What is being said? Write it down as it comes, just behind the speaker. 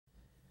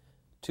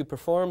To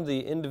perform the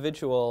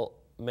individual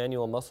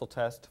manual muscle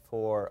test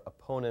for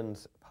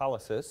Opponens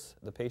Pollicis,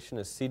 the patient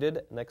is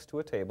seated next to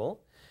a table.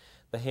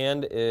 The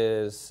hand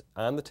is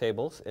on the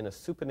table in a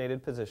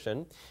supinated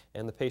position,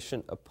 and the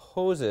patient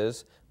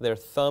opposes their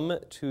thumb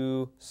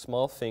to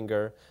small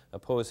finger,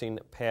 opposing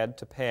pad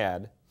to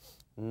pad,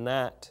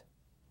 not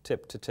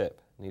tip to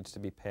tip. It needs to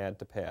be pad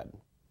to pad.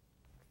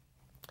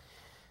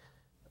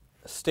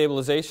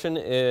 Stabilization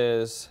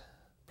is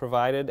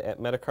provided at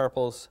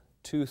metacarpals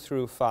 2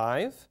 through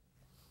 5.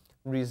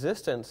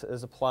 Resistance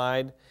is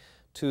applied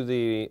to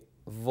the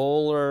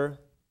volar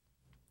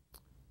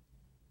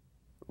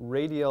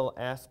radial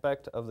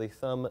aspect of the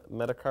thumb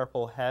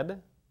metacarpal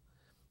head,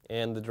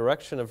 and the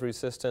direction of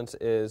resistance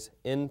is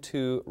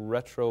into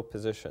retro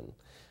position.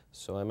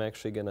 So I'm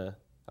actually going to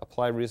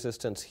apply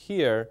resistance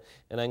here,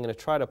 and I'm going to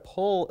try to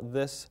pull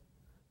this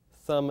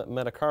thumb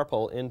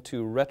metacarpal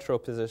into retro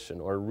position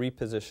or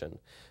reposition,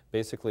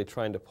 basically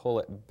trying to pull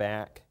it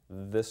back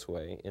this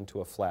way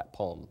into a flat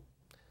palm.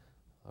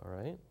 All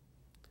right.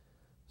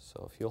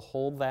 So if you'll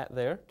hold that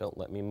there, don't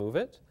let me move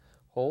it.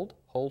 Hold,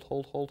 hold,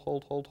 hold, hold,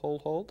 hold, hold,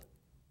 hold, hold.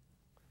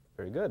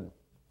 Very good.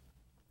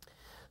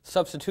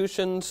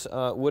 Substitutions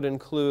would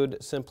include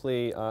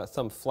simply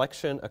thumb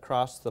flexion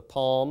across the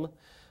palm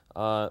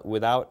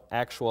without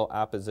actual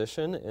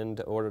opposition. In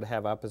order to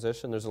have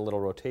opposition, there's a little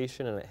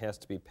rotation and it has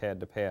to be pad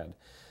to pad.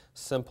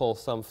 Simple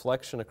thumb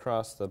flexion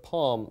across the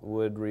palm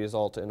would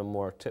result in a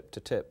more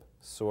tip-to-tip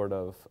sort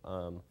of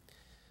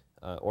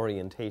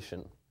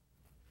orientation.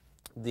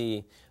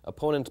 The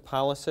Opponens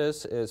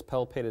Pollicis is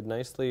palpated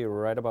nicely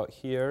right about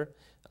here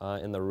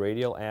in the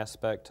radial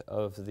aspect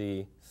of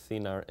the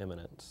thenar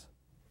eminence.